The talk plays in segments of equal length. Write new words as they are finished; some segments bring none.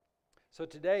So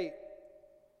today,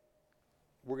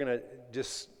 I'm going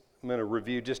to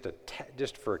review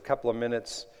just for a couple of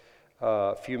minutes,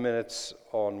 a few minutes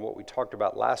on what we talked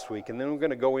about last week, and then we're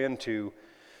going to go into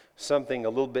something a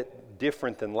little bit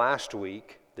different than last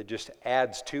week that just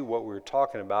adds to what we were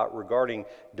talking about regarding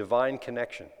divine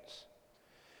connections.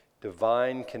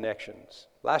 Divine connections.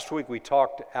 Last week we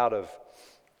talked out of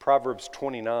Proverbs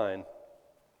 29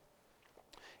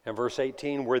 and verse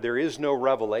 18, where there is no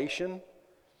revelation,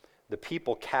 the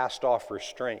people cast off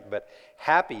restraint, but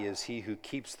happy is he who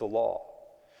keeps the law.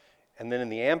 And then in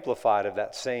the Amplified of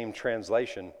that same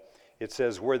translation, it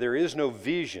says, where there is no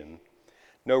vision,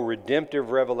 no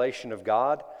redemptive revelation of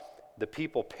God, the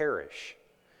people perish.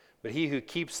 But he who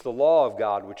keeps the law of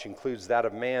God, which includes that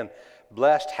of man,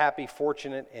 blessed, happy,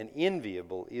 fortunate, and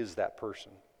enviable is that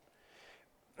person.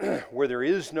 Where there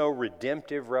is no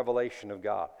redemptive revelation of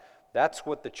God. That's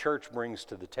what the church brings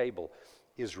to the table,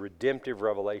 is redemptive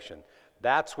revelation.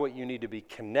 That's what you need to be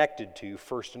connected to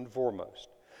first and foremost.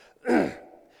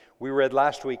 We read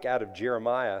last week out of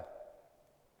Jeremiah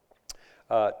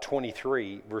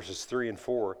 23, verses 3 and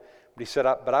 4. But he said,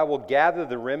 but I will gather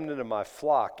the remnant of my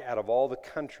flock out of all the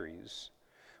countries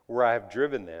where I have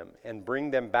driven them, and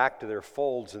bring them back to their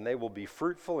folds, and they will be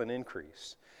fruitful and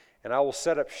increase. And I will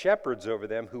set up shepherds over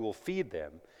them who will feed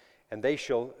them, and they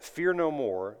shall fear no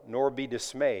more, nor be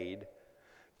dismayed,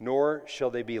 nor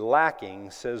shall they be lacking,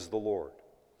 says the Lord.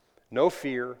 No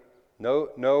fear,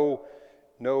 no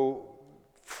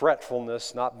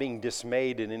fretfulness, not being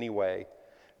dismayed in any way,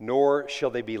 nor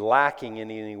shall they be lacking in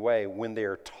any way when they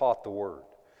are taught the word.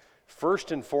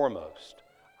 First and foremost,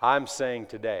 I'm saying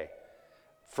today,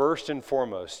 first and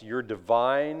foremost, your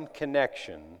divine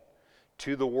connection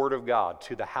to the Word of God,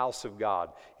 to the house of God,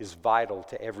 is vital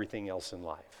to everything else in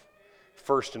life.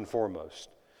 First and foremost.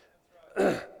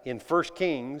 In 1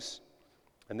 Kings,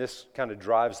 and this kind of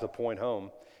drives the point home,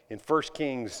 in 1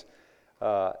 Kings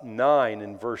 9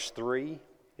 and verse 3,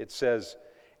 it says,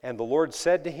 and the Lord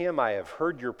said to him, I have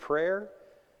heard your prayer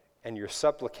and your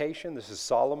supplication, this is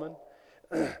Solomon,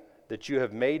 that you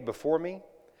have made before me.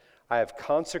 I have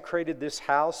consecrated this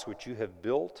house which you have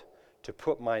built to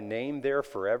put my name there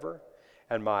forever,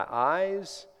 and my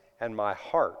eyes and my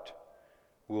heart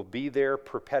will be there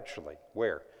perpetually.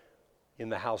 Where? In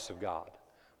the house of God.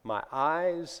 My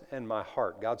eyes and my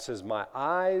heart. God says, my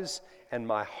eyes and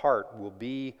my heart will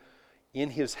be in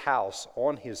his house,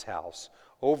 on his house,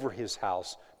 over his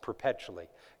house perpetually.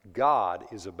 God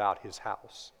is about his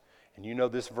house. And you know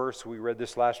this verse, we read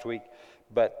this last week,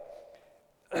 but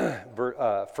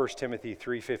 1 Timothy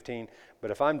 3:15,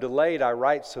 but if I'm delayed, I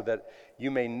write so that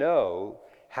you may know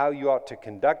how you ought to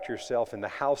conduct yourself in the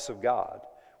house of God,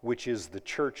 which is the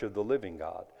church of the living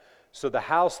God. So the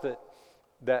house that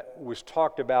was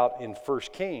talked about in 1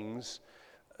 Kings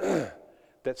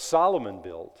that Solomon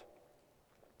built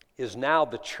is now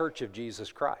the church of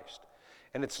Jesus Christ.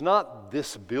 And it's not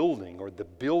this building or the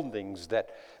buildings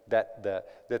that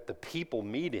the people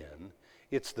meet in,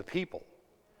 it's the people.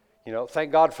 You know,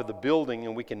 thank God for the building,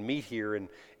 and we can meet here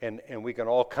and we can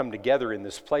all come together in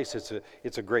this place.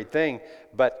 It's a great thing.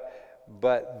 But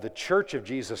the church of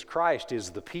Jesus Christ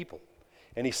is the people.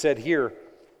 And he said here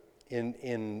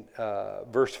in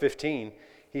verse 15,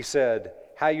 he said,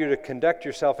 how you're to conduct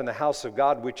yourself in the house of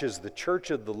God, which is the church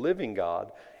of the living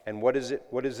God. And what is it?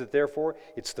 What is it there for?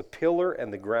 It's the pillar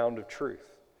and the ground of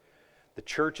truth. The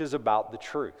church is about the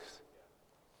truth.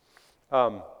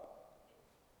 In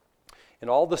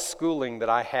all the schooling that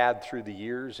I had through the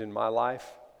years in my life,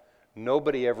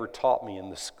 nobody ever taught me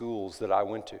in the schools that I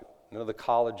went to, none of the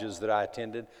colleges that I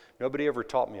attended, nobody ever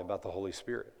taught me about the Holy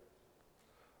Spirit.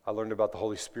 I learned about the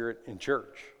Holy Spirit in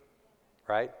church,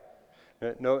 right?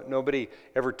 Nobody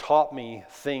ever taught me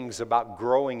things about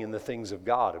growing in the things of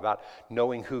God, about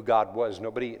knowing who God was.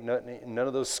 None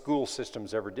of those school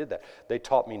systems ever did that. They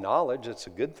taught me knowledge. It's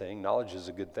a good thing. Knowledge is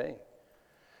a good thing.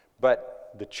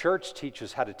 But the church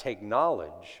teaches how to take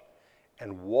knowledge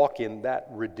and walk in that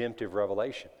redemptive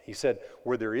revelation. He said,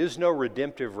 where there is no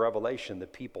redemptive revelation, the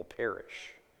people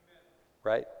perish.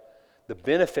 Right? The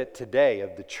benefit today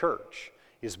of the church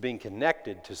is being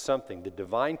connected to something. The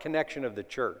divine connection of the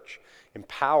church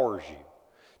empowers you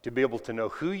to be able to know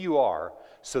who you are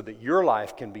so that your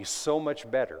life can be so much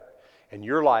better and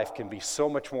your life can be so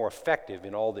much more effective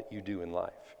in all that you do in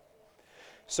life.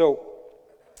 So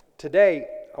today,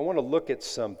 I want to look at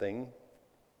something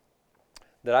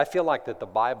that I feel like that the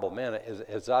Bible, man,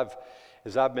 as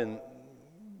I've been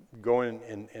going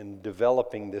and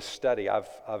developing this study, I've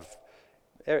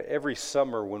every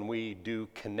summer when we do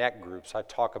connect groups, I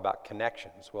talk about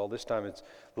connections. Well, this time it's a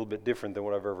little bit different than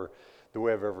the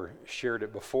way I've ever shared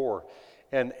it before.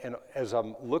 And as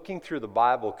I'm looking through the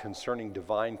Bible concerning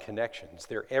divine connections,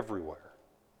 they're everywhere.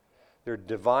 There are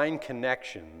divine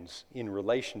connections in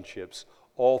relationships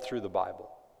all through the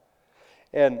Bible.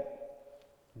 And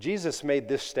Jesus made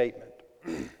this statement,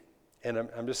 and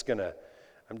I'm just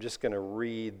gonna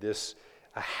read this,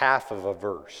 a half of a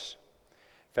verse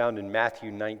found in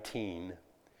Matthew 19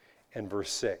 and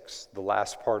verse 6, the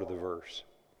last part of the verse.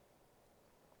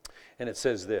 And it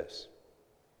says this: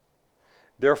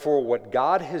 "Therefore, what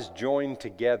God has joined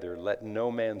together, let no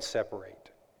man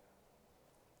separate."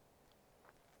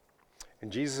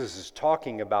 And Jesus is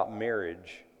talking about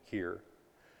marriage here.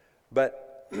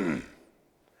 But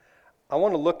I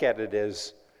want to look at it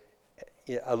as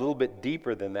a little bit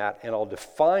deeper than that, and I'll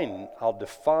define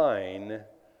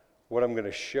what I'm going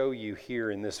to show you here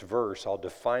in this verse. I'll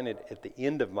define it at the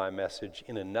end of my message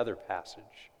in another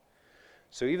passage.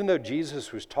 So even though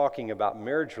Jesus was talking about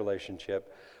marriage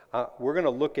relationship, we're going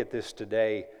to look at this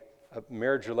today. A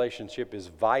marriage relationship is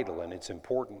vital and it's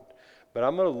important. But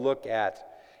I'm going to look at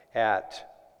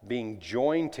being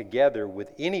joined together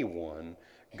with anyone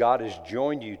God has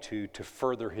joined you to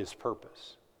further His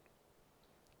purpose.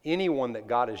 Anyone that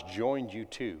God has joined you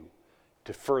to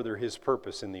further His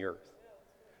purpose in the earth.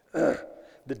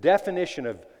 The definition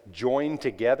of joined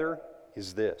together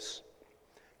is this: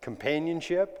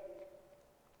 companionship,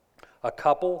 a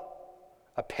couple,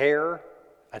 a pair,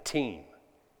 a team.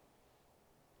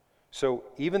 So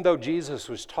even though Jesus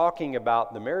was talking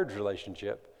about the marriage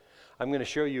relationship, I'm going to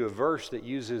show you a verse that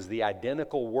uses the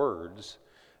identical words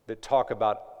that talk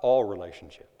about all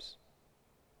relationships.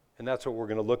 And that's what we're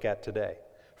going to look at today.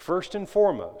 First and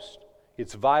foremost,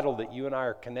 it's vital that you and I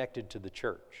are connected to the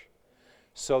church,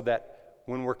 so that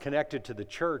when we're connected to the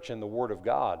church and the Word of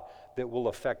God, that will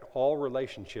affect all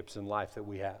relationships in life that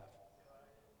we have,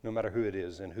 no matter who it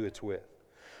is and who it's with.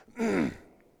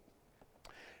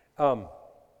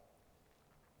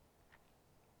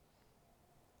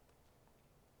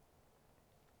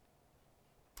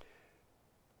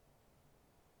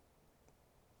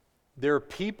 There are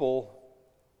people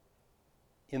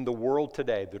in the world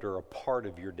today that are a part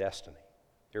of your destiny.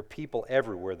 There are people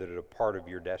everywhere that are a part of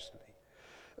your destiny.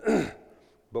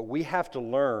 But we have to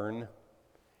learn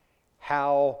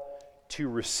how to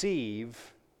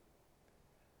receive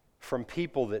from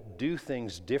people that do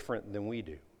things different than we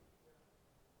do.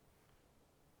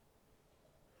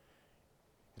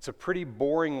 It's a pretty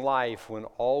boring life when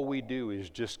all we do is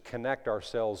just connect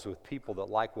ourselves with people that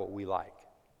like what we like.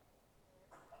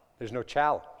 There's no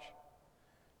challenge.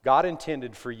 God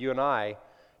intended for you and I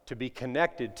to be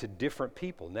connected to different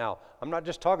people. Now, I'm not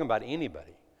just talking about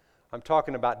anybody. I'm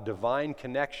talking about divine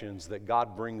connections that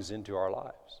God brings into our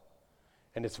lives.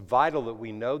 And it's vital that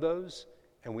we know those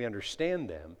and we understand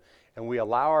them and we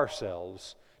allow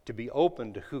ourselves to be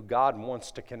open to who God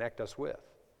wants to connect us with.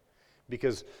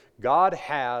 Because God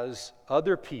has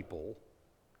other people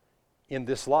in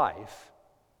this life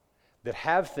that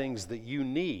have things that you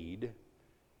need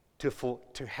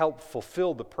to help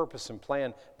fulfill the purpose and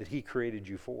plan that He created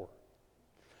you for.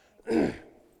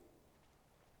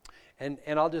 And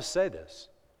I'll just say this.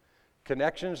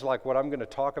 Connections like what I'm going to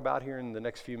talk about here in the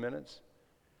next few minutes,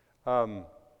 a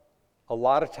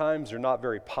lot of times they're not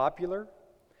very popular,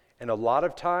 and a lot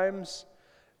of times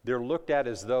they're looked at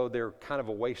as though they're kind of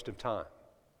a waste of time.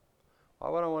 Why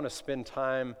would I want to spend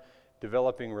time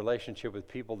developing a relationship with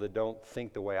people that don't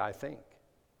think the way I think?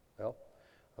 Well,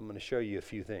 I'm going to show you a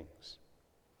few things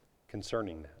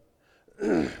concerning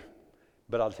that.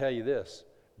 But I'll tell you this,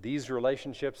 these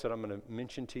relationships that I'm going to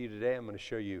mention to you today, I'm going to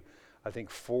show you, I think,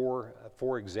 four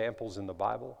examples in the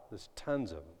Bible. There's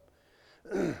tons of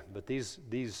them. But these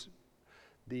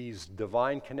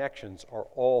divine connections are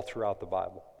all throughout the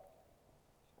Bible.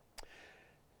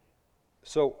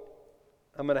 So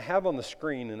I'm going to have on the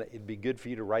screen, and it'd be good for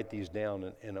you to write these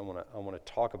down, and I want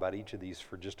to talk about each of these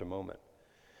for just a moment.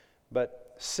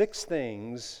 But 6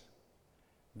 things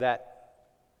that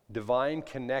divine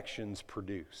connections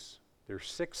produce.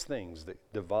 There's 6 things that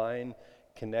divine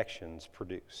connections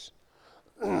produce.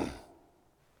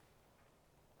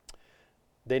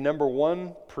 They, number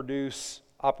 1, produce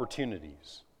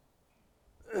opportunities.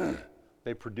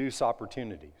 They produce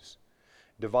opportunities.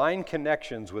 Divine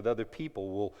connections with other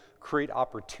people will create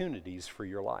opportunities for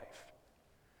your life.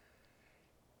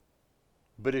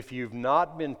 But if you've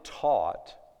not been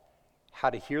taught how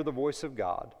to hear the voice of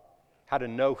God, how to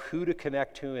know who to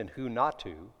connect to and who not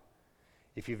to,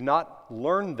 if you've not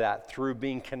learned that through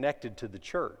being connected to the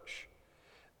church,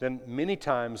 then many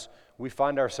times we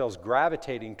find ourselves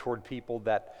gravitating toward people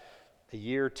that a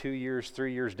year, 2 years,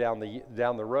 3 years down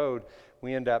the road,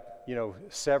 we end up,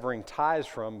 severing ties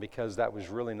from because that was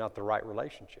really not the right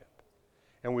relationship.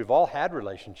 And we've all had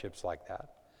relationships like that.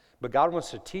 But God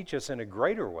wants to teach us in a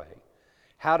greater way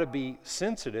how to be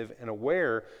sensitive and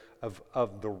aware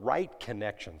of the right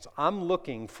connections. I'm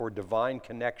looking for divine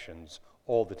connections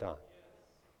all the time.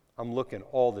 I'm looking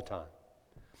all the time.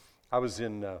 I was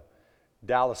in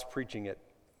Dallas preaching at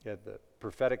the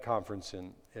prophetic conference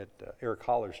at Eric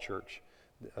Holler's church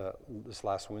this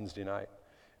last Wednesday night.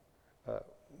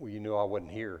 Well, you knew I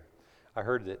wasn't here. I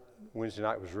heard that Wednesday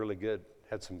night was really good.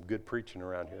 Had some good preaching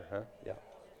around here, huh? Yeah.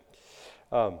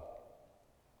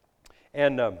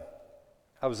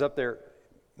 I was up there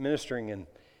ministering,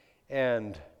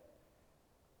 and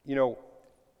you know,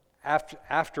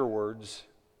 afterwards,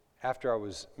 after I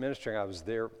was ministering, I was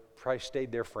there, probably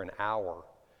stayed there for an hour,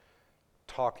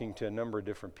 talking to a number of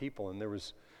different people. And there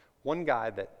was one guy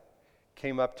that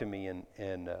came up to me, and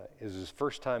it was his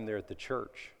first time there at the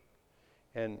church,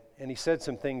 and he said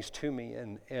some things to me,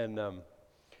 and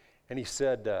he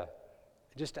said,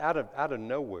 just out of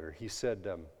nowhere, he said,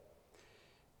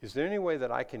 is there any way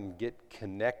that I can get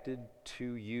connected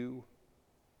to you?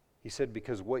 He said,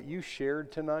 because what you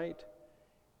shared tonight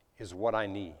is what I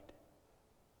need.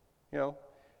 You know,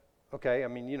 okay, I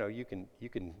mean, you know, you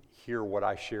can hear what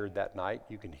I shared that night.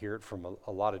 You can hear it from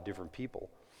a lot of different people.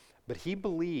 But he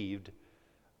believed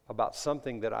about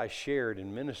something that I shared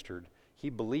and ministered.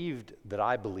 He believed that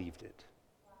I believed it.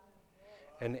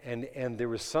 And there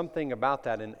was something about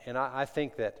that. And I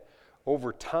think that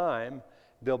over time,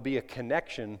 there'll be a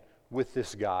connection with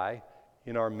this guy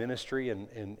in our ministry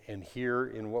and here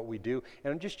in what we do.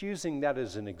 And I'm just using that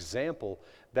as an example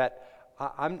that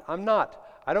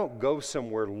I don't go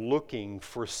somewhere looking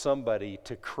for somebody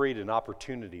to create an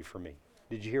opportunity for me.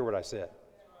 Did you hear what I said?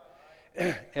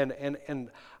 And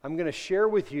I'm going to share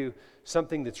with you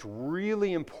something that's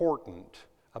really important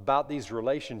about these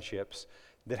relationships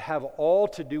that have all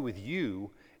to do with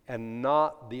you and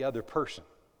not the other person.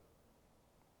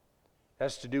 It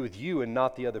has to do with you and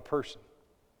not the other person.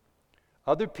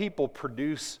 Other people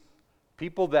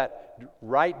that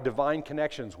write divine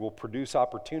connections will produce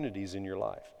opportunities in your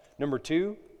life. Number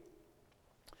 2,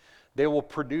 they will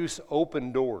produce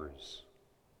open doors.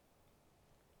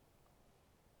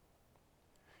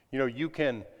 You know, you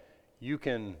can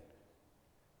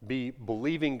be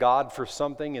believing God for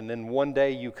something, and then one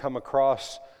day you come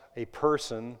across this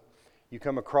person,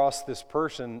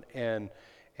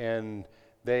 and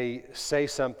they say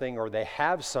something or they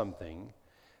have something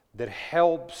that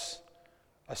helps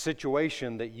a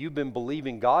situation that you've been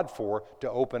believing God for to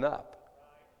open up.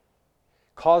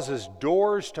 Causes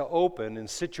doors to open and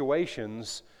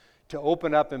situations to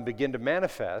open up and begin to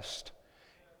manifest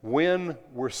when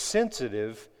we're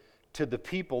sensitive to the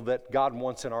people that God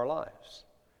wants in our lives.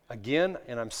 Again,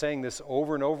 and I'm saying this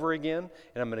over and over again,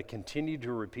 and I'm going to continue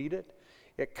to repeat it,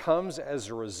 it comes as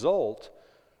a result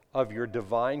of your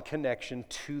divine connection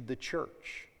to the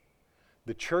church.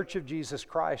 The church of Jesus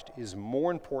Christ is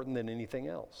more important than anything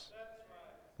else.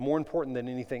 More important than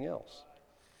anything else.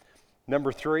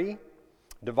 Number 3,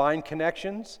 divine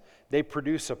connections, they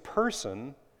produce a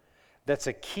person that's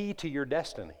a key to your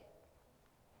destiny.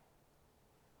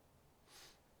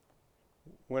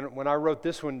 When I wrote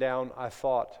this one down, I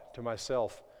thought to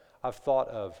myself, I've thought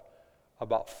of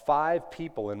about 5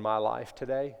 people in my life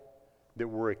today that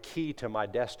were a key to my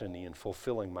destiny and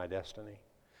fulfilling my destiny.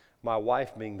 My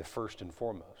wife being the first and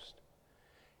foremost.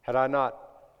 Had I not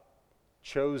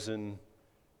chosen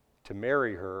to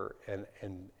marry her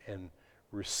and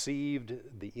received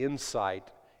the insight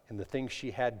and the things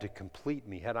she had to complete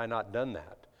me, had I not done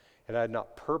that, and I had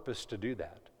not purposed to do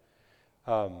that,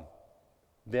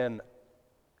 then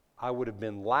I would have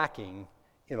been lacking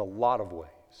in a lot of ways.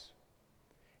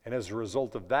 And as a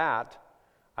result of that,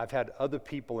 I've had other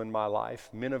people in my life,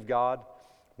 men of God,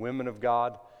 women of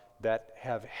God, that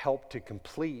have helped to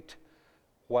complete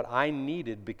what I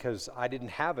needed because I didn't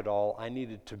have it all. I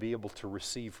needed to be able to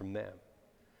receive from them.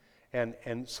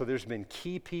 And so there's been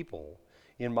key people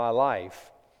in my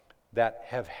life that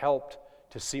have helped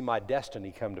to see my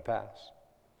destiny come to pass.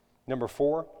 Number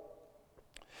 4,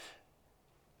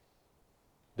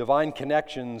 divine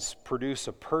connections produce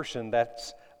a person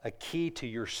that's a key to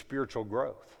your spiritual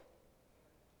growth.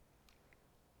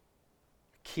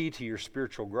 Key to your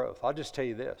spiritual growth. I'll just tell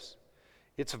you this.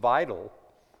 It's vital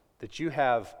that you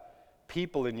have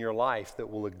people in your life that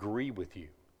will agree with you,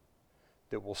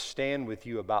 that will stand with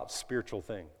you about spiritual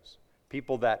things.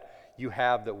 People that you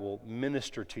have that will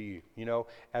minister to you. You know,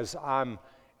 as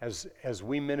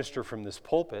we minister from this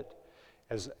pulpit,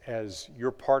 as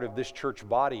you're part of this church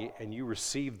body and you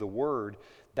receive the word,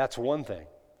 that's one thing.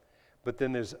 But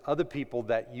then there's other people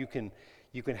that you can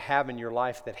have in your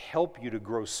life that help you to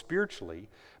grow spiritually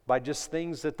by just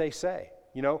things that they say.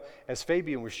 You know, as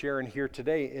Fabian was sharing here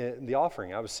today in the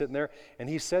offering, I was sitting there and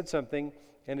he said something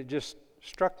and it just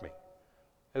struck me.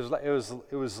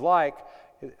 It was like,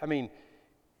 I mean,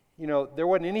 you know, there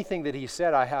wasn't anything that he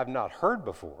said I have not heard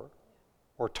before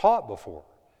or taught before,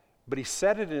 but he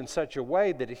said it in such a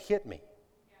way that it hit me.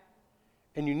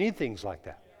 And you need things like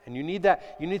that. And you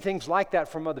need things like that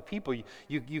from other people.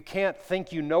 You can't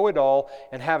think you know it all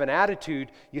and have an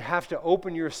attitude. You have to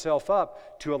open yourself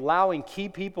up to allowing key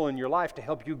people in your life to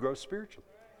help you grow spiritually.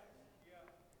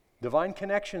 Divine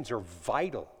connections are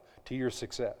vital to your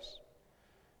success.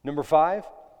 Number 5,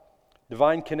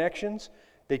 divine connections,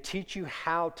 they teach you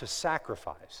how to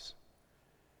sacrifice,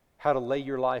 how to lay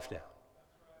your life down.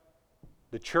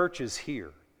 The church is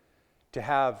here to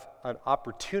have an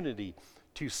opportunity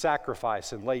to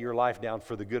sacrifice and lay your life down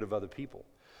for the good of other people.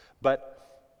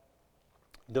 But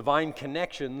divine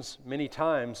connections, many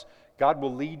times, God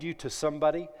will lead you to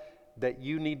somebody that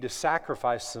you need to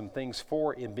sacrifice some things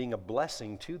for in being a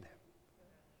blessing to them.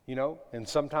 You know, and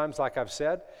sometimes, like I've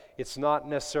said, it's not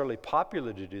necessarily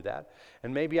popular to do that.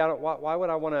 And maybe why would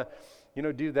I want to, you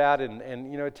know, do that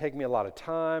and you know, it'd take me a lot of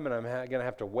time and I'm going to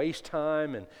have to waste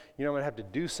time and, you know, I'm going to have to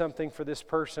do something for this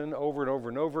person over and over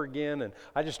and over again and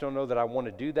I just don't know that I want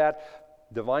to do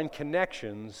that. Divine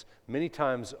connections many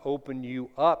times open you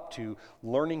up to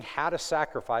learning how to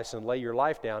sacrifice and lay your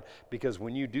life down, because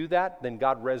when you do that, then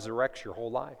God resurrects your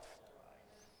whole life.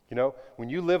 You know, when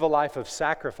you live a life of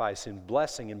sacrifice and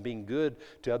blessing and being good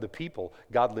to other people,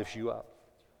 God lifts you up.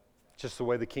 It's just the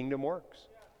way the kingdom works.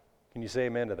 Can you say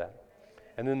amen to that?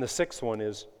 And then the 6th one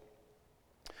is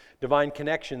divine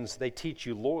connections, they teach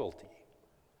you loyalty.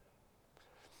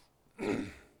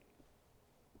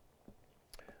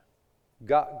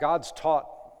 God's taught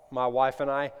my wife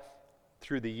and I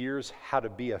through the years how to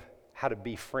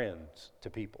be friends to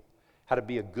people, how to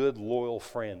be a good, loyal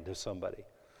friend to somebody.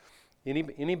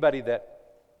 Anybody that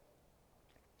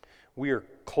we are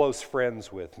close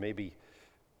friends with, maybe,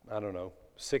 I don't know,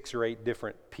 6 or 8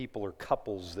 different people or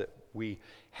couples that we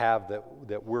have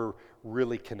that we're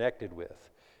really connected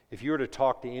with. If you were to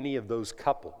talk to any of those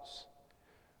couples,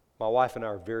 my wife and I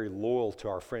are very loyal to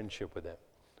our friendship with them.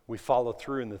 We follow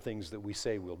through in the things that we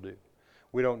say we'll do.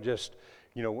 We don't just,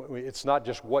 you know, it's not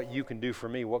just what you can do for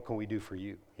me, what can we do for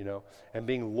you, you know? And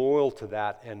being loyal to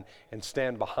that and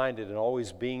stand behind it and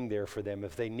always being there for them.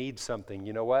 If they need something,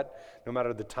 you know what? No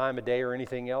matter the time of day or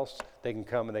anything else, they can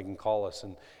come and they can call us.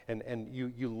 And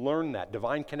you learn that.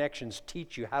 Divine connections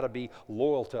teach you how to be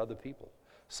loyal to other people.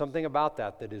 Something about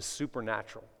that is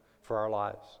supernatural for our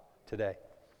lives today.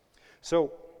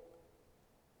 So,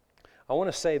 I want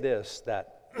to say this,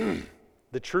 that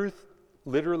the truth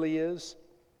literally is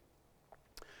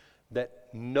that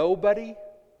nobody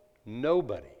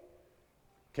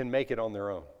can make it on their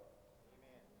own.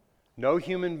 No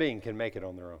human being can make it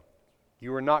on their own.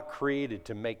 You are not created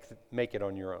to make it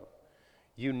on your own.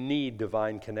 You need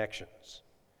divine connections.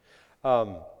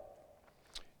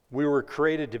 We were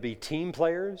created to be team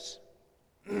players.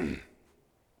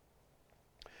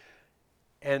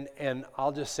 And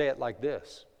I'll just say it like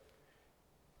this.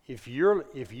 If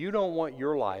you don't want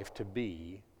your life to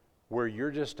be where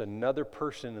you're just another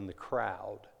person in the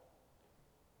crowd,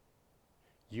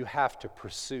 you have to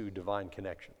pursue divine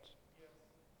connections.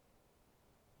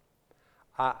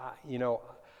 I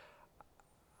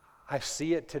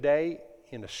see it today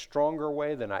in a stronger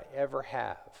way than I ever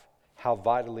have, how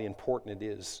vitally important it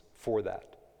is for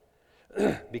that.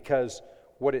 Because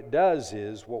what it does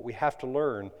is, what we have to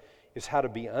learn is how to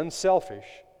be unselfish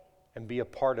and be a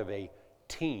part of a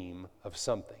team of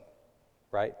something,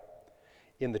 right?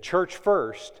 In the church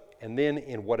first, and then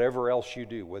in whatever else you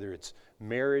do, whether it's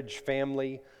marriage,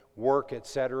 family, work,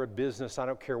 etc., business, I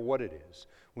don't care what it is.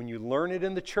 When you learn it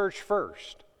in the church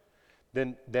first,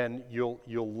 then you'll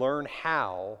learn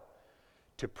how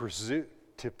to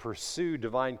pursue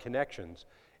divine connections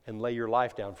and lay your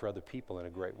life down for other people in a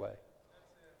great way.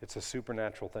 It's a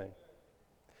supernatural thing.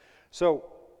 So,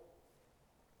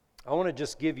 I want to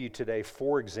just give you today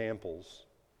 4 examples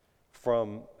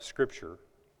from Scripture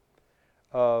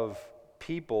of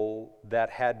people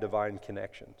that had divine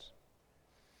connections.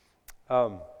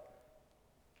 The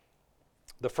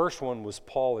first one was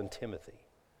Paul and Timothy.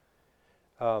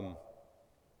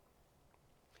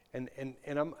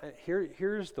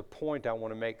 Here's the point I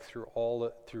want to make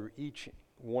through each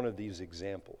one of these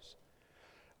examples.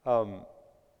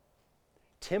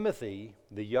 Timothy,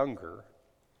 the younger,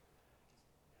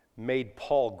 made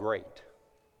Paul great.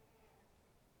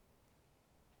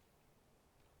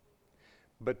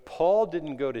 But Paul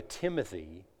didn't go to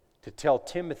Timothy to tell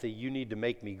Timothy, you need to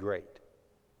make me great.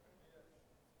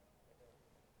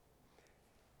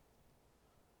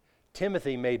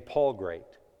 Timothy made Paul great.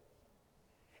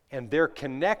 And their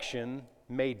connection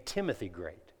made Timothy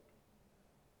great.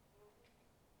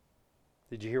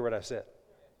 Did you hear what I said?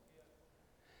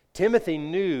 Timothy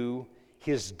knew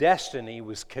his destiny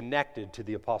was connected to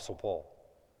the Apostle Paul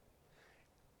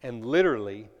and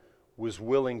literally was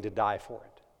willing to die for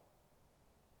it.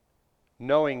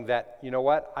 Knowing that, you know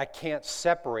what, I can't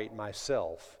separate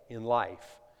myself in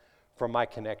life from my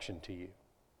connection to you.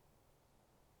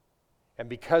 And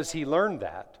because he learned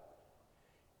that,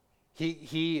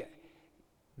 the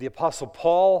Apostle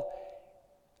Paul,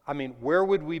 I mean, where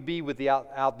would we be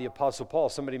without the Apostle Paul?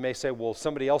 Somebody may say, well,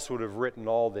 somebody else would have written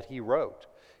all that he wrote,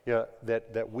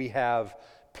 that we have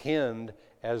penned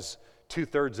as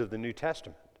 2/3 of the New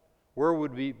Testament. Where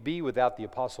would we be without the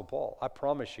Apostle Paul? I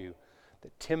promise you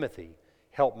that Timothy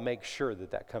helped make sure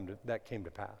that came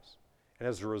to pass. And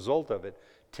as a result of it,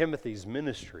 Timothy's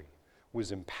ministry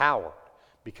was empowered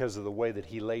because of the way that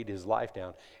he laid his life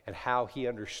down and how he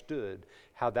understood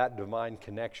how that divine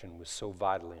connection was so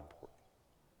vitally important.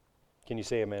 Can you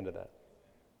say amen to that?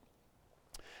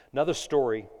 Another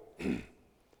story in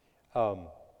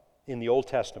the Old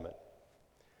Testament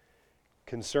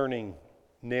concerning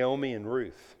Naomi and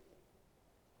Ruth.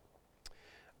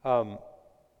 And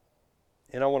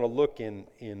I want to look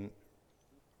in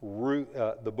Ruth,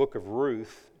 the book of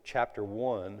Ruth, chapter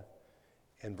 1,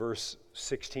 and verse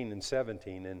 16 and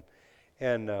 17.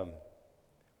 And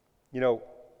you know,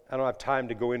 I don't have time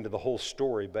to go into the whole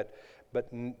story, but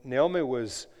Naomi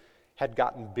had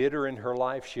gotten bitter in her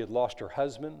life. She had lost her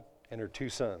husband and her 2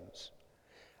 sons.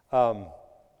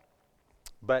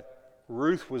 But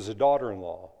Ruth was a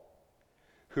daughter-in-law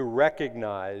who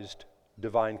recognized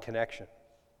divine connection.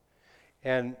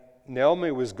 And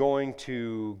Naomi was going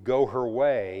to go her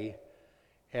way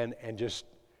and just,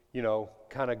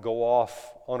 kind of go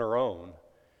off on her own.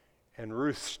 And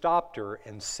Ruth stopped her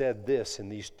and said this in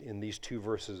these 2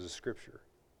 verses of Scripture.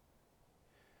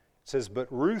 It says, "But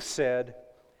Ruth said,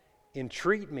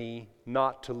 'Entreat me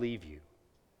not to leave you,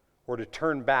 or to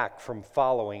turn back from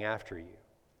following after you.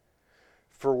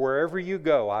 For wherever you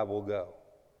go, I will go,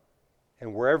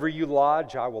 and wherever you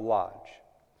lodge, I will lodge.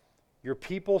 Your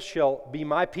people shall be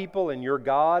my people, and your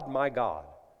God, my God.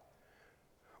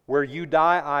 Where you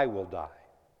die, I will die,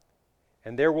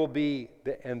 and there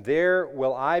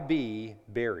will I be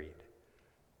buried.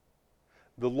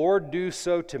 The Lord do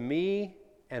so to me,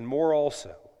 and more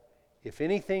also, if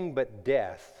anything but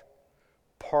death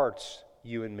parts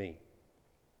you and me.'"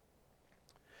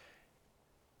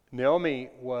 Naomi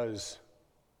was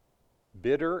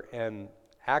bitter and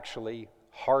actually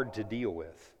hard to deal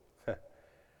with.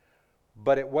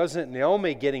 But it wasn't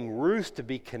Naomi getting Ruth to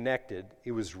be connected.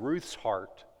 It was Ruth's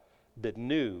heart that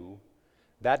knew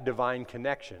that divine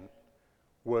connection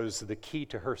was the key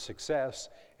to her success,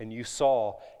 and you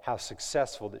saw how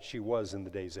successful that she was in the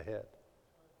days ahead,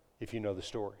 if you know the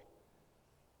story.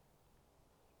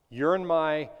 You're in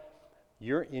my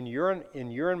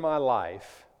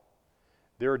life,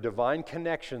 there are divine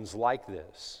connections like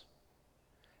this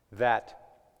that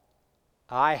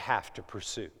I have to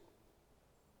pursue.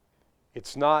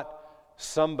 It's not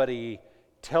somebody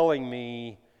telling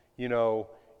me, you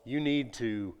need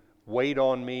to wait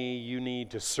on me, you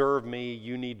need to serve me,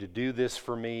 you need to do this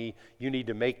for me, you need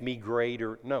to make me great.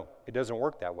 No, it doesn't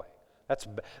work that way.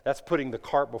 That's putting the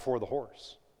cart before the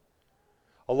horse.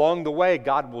 Along the way,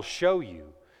 God will show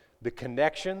you the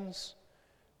connections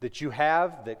that you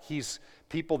have,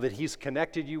 people that He's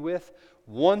connected you with,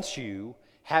 once you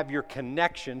have your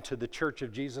connection to the church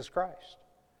of Jesus Christ.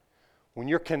 When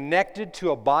you're connected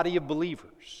to a body of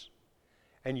believers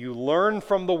and you learn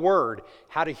from the Word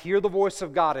how to hear the voice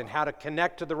of God and how to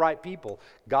connect to the right people,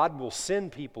 God will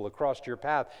send people across your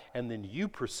path, and then you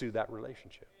pursue that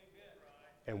relationship.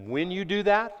 And when you do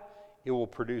that, it will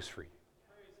produce for you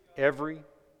every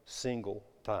single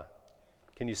time.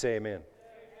 Can you say amen?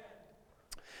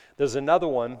 There's another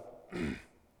one.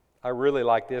 I really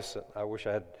like this. I wish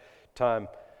I had time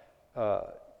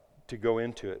to go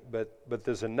into it, but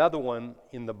there's another one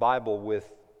in the Bible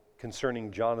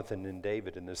concerning Jonathan and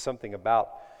David, and there's something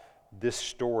about this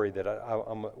story that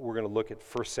we're going to look at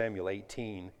 1 Samuel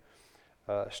 18,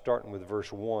 starting with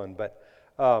verse 1. But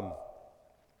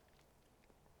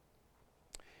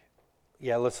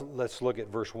let's look at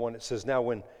verse 1. It says, "Now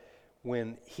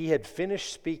when he had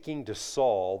finished speaking to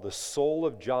Saul, the soul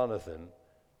of Jonathan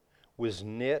was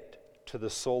knit to the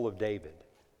soul of David.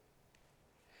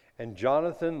 And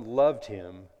Jonathan loved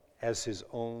him as his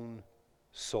own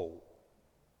soul."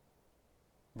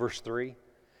 Verse 3,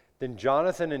 "Then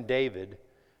Jonathan and David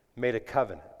made a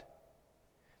covenant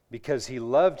because he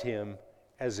loved him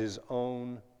as his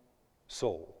own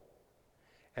soul.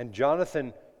 And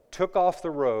Jonathan took off the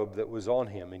robe that was on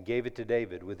him and gave it to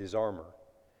David with his armor,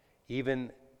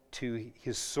 even to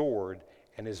his sword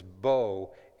and his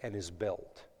bow and his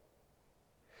belt.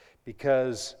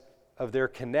 Because of their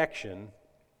connection,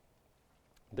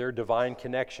 their divine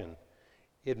connection,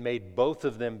 it made both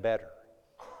of them better.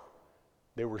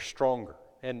 They were stronger.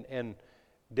 And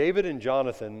David and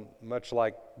Jonathan, much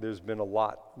like there's been a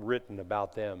lot written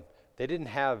about them, they didn't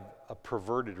have a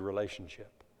perverted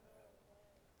relationship.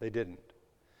 They didn't.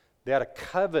 They had a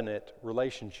covenant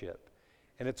relationship.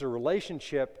 And it's a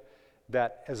relationship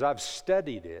that, as I've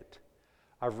studied it,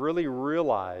 I've really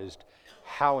realized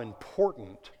how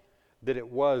important that it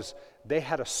was. They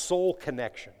had a soul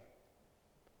connection.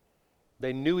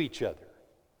 They knew each other.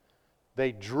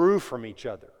 They drew from each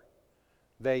other.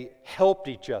 They helped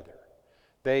each other.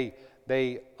 They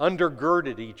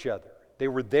undergirded each other. They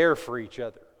were there for each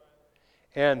other.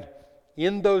 And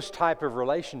in those type of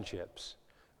relationships,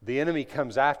 the enemy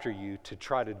comes after you to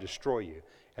try to destroy you.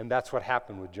 And that's what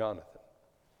happened with Jonathan.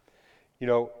 You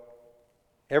know,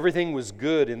 everything was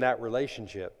good in that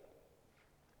relationship.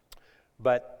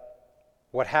 But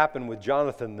what happened with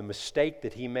Jonathan, the mistake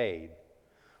that he made,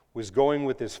 was going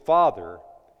with his father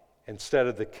instead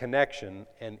of the connection,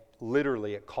 and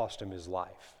literally it cost him his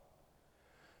life.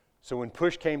 So when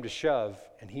push came to shove,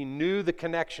 and he knew the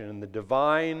connection and the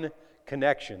divine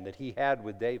connection that he had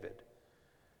with David,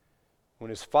 when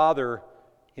his father,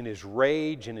 in his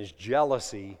rage and his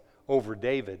jealousy over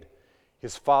David,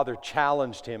 his father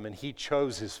challenged him, and he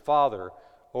chose his father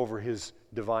over his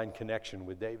divine connection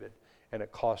with David. And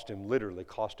it literally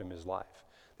cost him his life.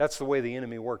 That's the way the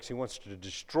enemy works. He wants to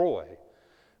destroy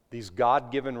these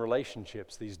God-given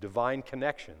relationships, these divine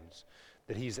connections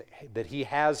that he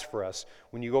has for us.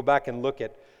 When you go back and look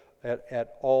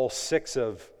at all 6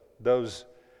 of those,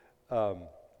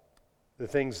 the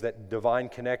things that divine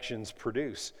connections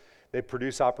produce, they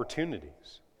produce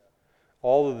opportunities.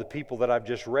 All of the people that I've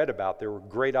just read about, there were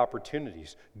great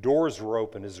opportunities. Doors were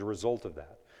open as a result of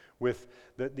that. With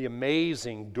the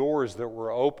amazing doors that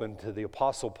were open to the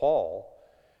Apostle Paul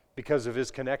because of his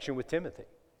connection with Timothy,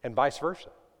 and vice versa.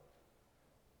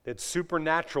 It's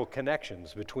supernatural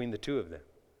connections between the two of them.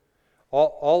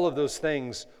 All of those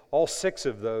things, all 6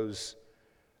 of those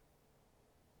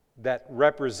that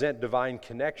represent divine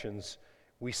connections,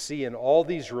 we see in all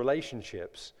these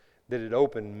relationships that it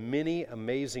opened many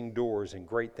amazing doors and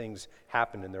great things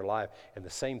happen in their life, and the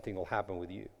same thing will happen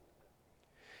with you.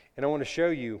 And I want to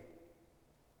show you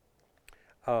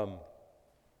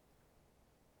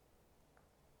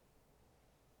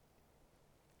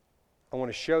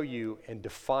and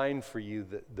define for you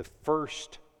the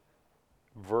first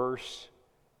verse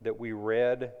that we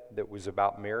read that was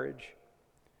about marriage.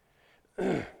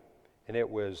 And it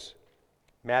was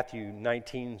Matthew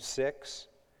 19:6.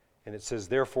 And it says,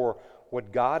 "Therefore,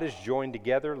 what God has joined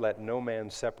together, let no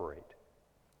man separate."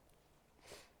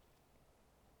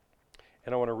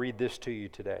 And I want to read this to you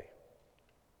today.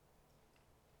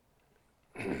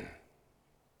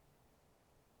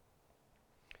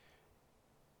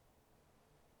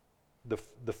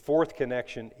 The fourth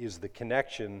connection is the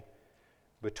connection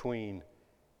between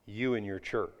you and your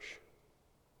church.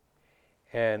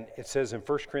 And it says in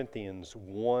 1 Corinthians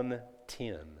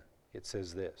 1:10, it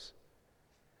says this: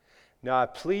 "Now I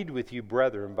plead with you,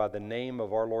 brethren, by the name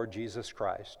of our Lord Jesus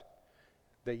Christ,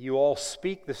 that you all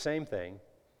speak the same thing,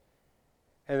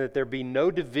 and that there be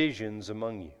no divisions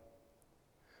among you,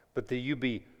 but that you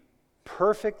be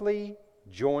perfectly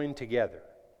joined together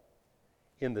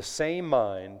in the same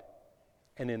mind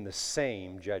and in the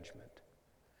same judgment."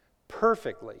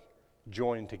 Perfectly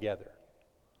joined together.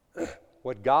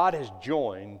 What God has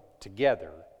joined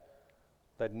together,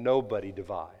 let nobody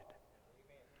divide.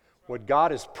 What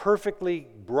God has perfectly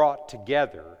brought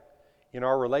together in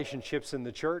our relationships in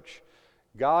the church,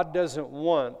 God doesn't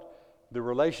want the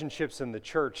relationships in the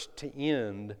church to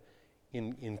end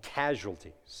in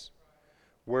casualties,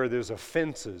 where there's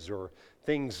offenses or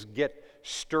things get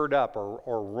stirred up,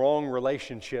 or wrong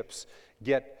relationships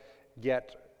get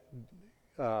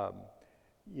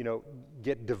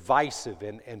divisive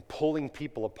and pulling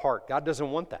people apart. God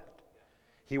doesn't want that.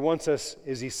 He wants us,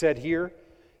 as he said here,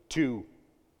 to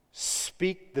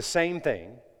speak the same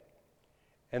thing,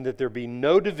 and that there be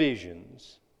no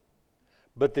divisions,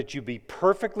 but that you be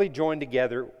perfectly joined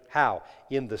together. How?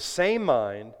 In the same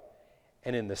mind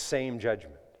and in the same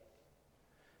judgment.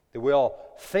 That we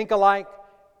all think alike,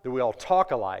 that we all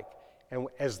talk alike. And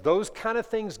as those kind of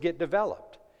things get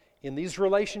developed in these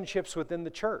relationships within the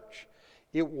church,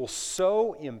 it will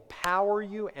so empower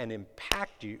you and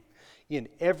impact you in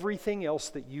everything else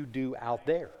that you do out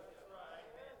there.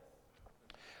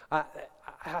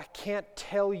 I can't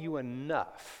tell you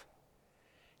enough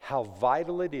how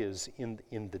vital it is in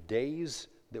the days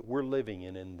that we're living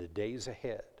in the days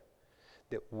ahead,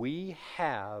 that we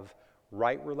have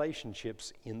right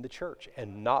relationships in the church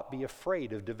and not be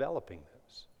afraid of developing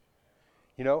those.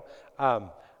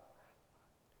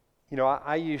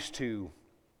 I used to,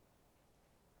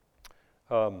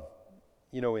 in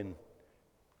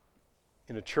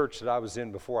a church that I was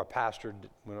in before I pastored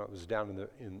when I was down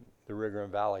in the Rio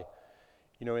Grande Valley,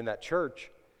 in that church,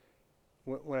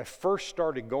 when I first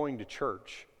started going to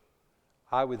church,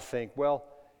 I would think, well,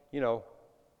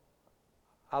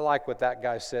 I like what that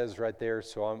guy says right there,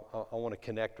 so I want to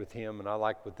connect with him, and I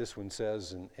like what this one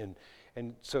says,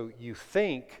 and so you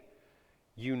think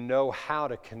you know how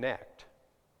to connect.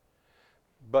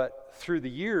 But through the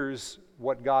years,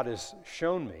 what God has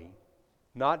shown me,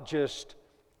 not just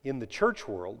in the church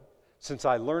world, since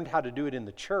I learned how to do it in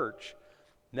the church,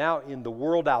 now in the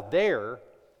world out there,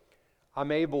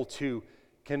 I'm able to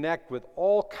connect with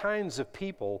all kinds of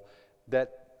people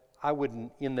that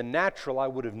in the natural, I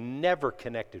would have never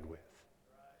connected with.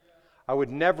 I would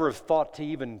never have thought to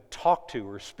even talk to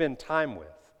or spend time with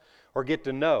or get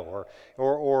to know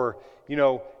or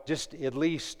just at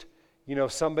least,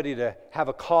 somebody to have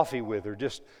a coffee with or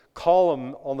just call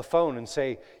them on the phone and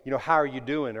say, how are you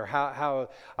doing? Or how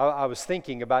I was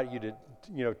thinking about you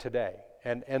today.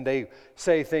 And they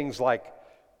say things like,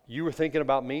 you were thinking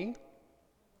about me?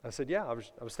 I said, yeah, I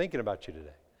was thinking about you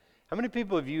today. How many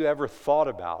people have you ever thought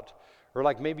about, or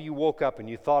like maybe you woke up and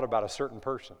you thought about a certain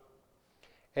person,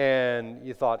 and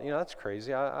you thought, that's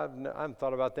crazy. I haven't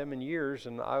thought about them in years,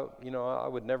 and I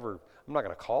would never. I'm not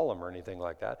going to call them or anything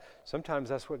like that. Sometimes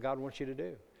that's what God wants you to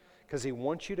do, because He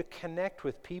wants you to connect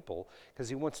with people, because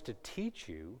He wants to teach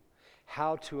you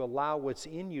how to allow what's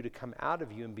in you to come out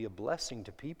of you and be a blessing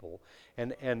to people,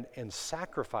 and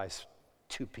sacrifice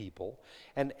to people,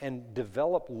 and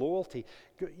develop loyalty.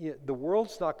 The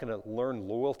world's not going to learn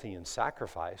loyalty and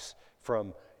sacrifice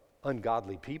from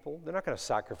ungodly people. They're not going to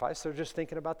sacrifice. They're just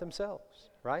thinking about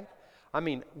themselves, right? I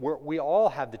mean, we all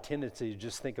have the tendency to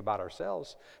just think about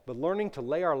ourselves, but learning to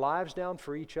lay our lives down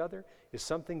for each other is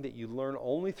something that you learn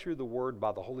only through the Word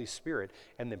by the Holy Spirit,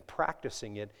 and then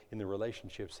practicing it in the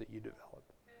relationships that you develop.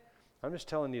 I'm just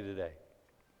telling you today,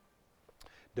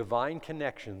 divine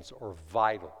connections are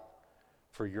vital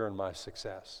for your and my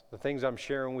success. The things I'm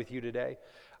sharing with you today,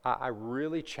 I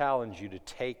really challenge you to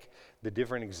take the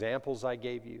different examples I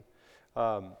gave you,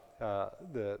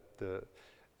 the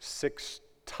 6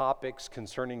 topics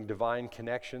concerning divine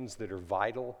connections that are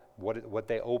vital, what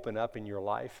they open up in your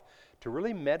life, to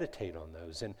really meditate on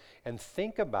those and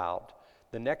think about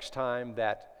the next time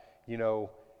that you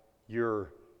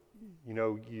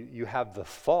have the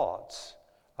thoughts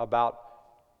about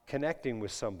connecting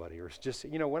with somebody, or it's just,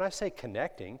 when I say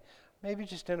connecting, maybe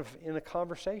just in a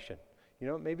conversation,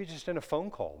 maybe just in a phone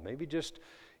call, maybe just,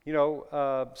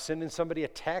 sending somebody a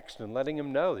text and letting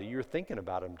them know that you're thinking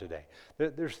about them today.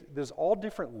 There's all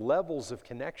different levels of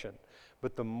connection,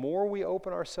 but the more we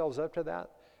open ourselves up to that,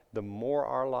 the more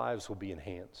our lives will be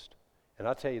enhanced. And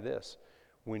I'll tell you this,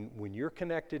 when you're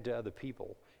connected to other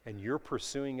people and you're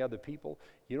pursuing other people,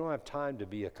 you don't have time to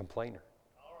be a complainer.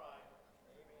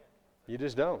 You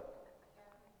just don't.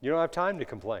 You don't have time to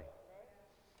complain.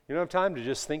 You don't have time to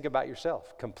just think about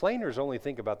yourself. Complainers only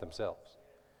think about themselves.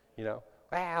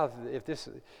 If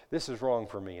this is wrong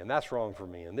for me, and that's wrong for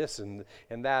me, and this and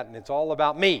that, and it's all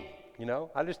about me.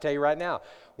 I'll just tell you right now,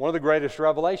 one of the greatest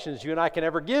revelations you and I can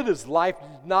ever get is life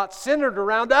not centered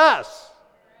around us.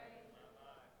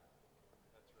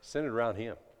 Centered around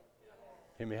Him.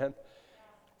 Amen?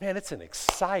 Man, it's an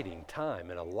exciting time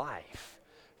in a life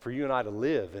for you and I to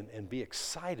live and be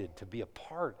excited to be a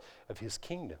part of His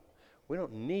kingdom. We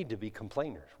don't need to be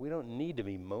complainers. We don't need to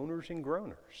be moaners and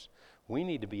groaners. We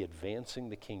need to be advancing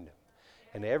the kingdom.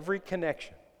 And every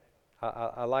connection,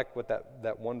 I like what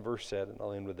that one verse said, and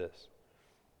I'll end with this.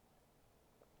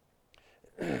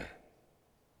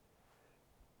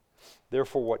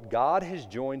 Therefore, what God has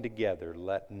joined together,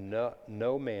 let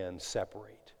no man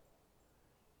separate.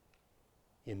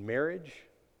 In marriage,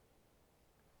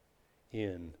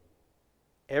 in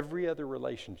every other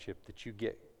relationship that you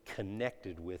get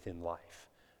connected with in life,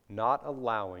 not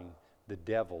allowing the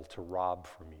devil to rob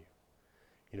from you.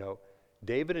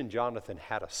 David and Jonathan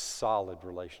had a solid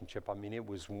relationship. I mean,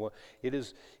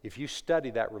 if you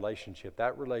study that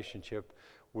relationship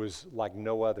was like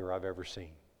no other I've ever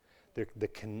seen. The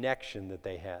connection that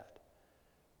they had.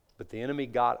 But the enemy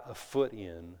got a foot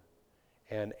in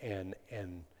and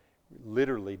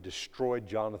literally destroyed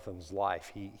Jonathan's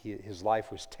life. His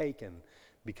life was taken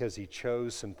because he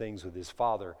chose some things with his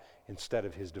father instead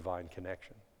of his divine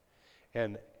connection.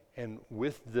 And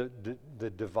with the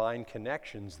divine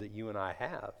connections that you and I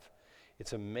have,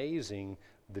 it's amazing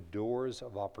the doors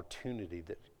of opportunity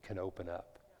that can open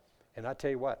up. And I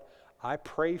tell you what, I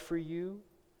pray for you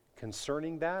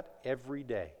concerning that every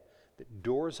day. That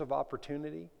doors of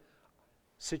opportunity,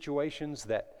 situations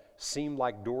that seemed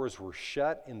like doors were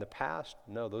shut in the past,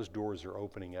 no, those doors are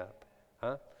opening up.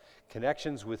 Huh?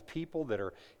 Connections with people that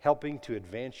are helping to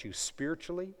advance you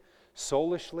spiritually,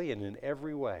 soulishly, and in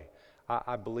every way,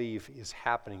 I believe is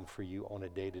happening for you on a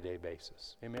day-to-day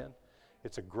basis. Amen?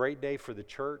 It's a great day for the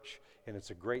church, and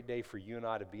it's a great day for you and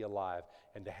I to be alive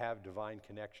and to have divine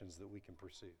connections that we can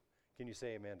pursue. Can you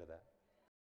say amen to that?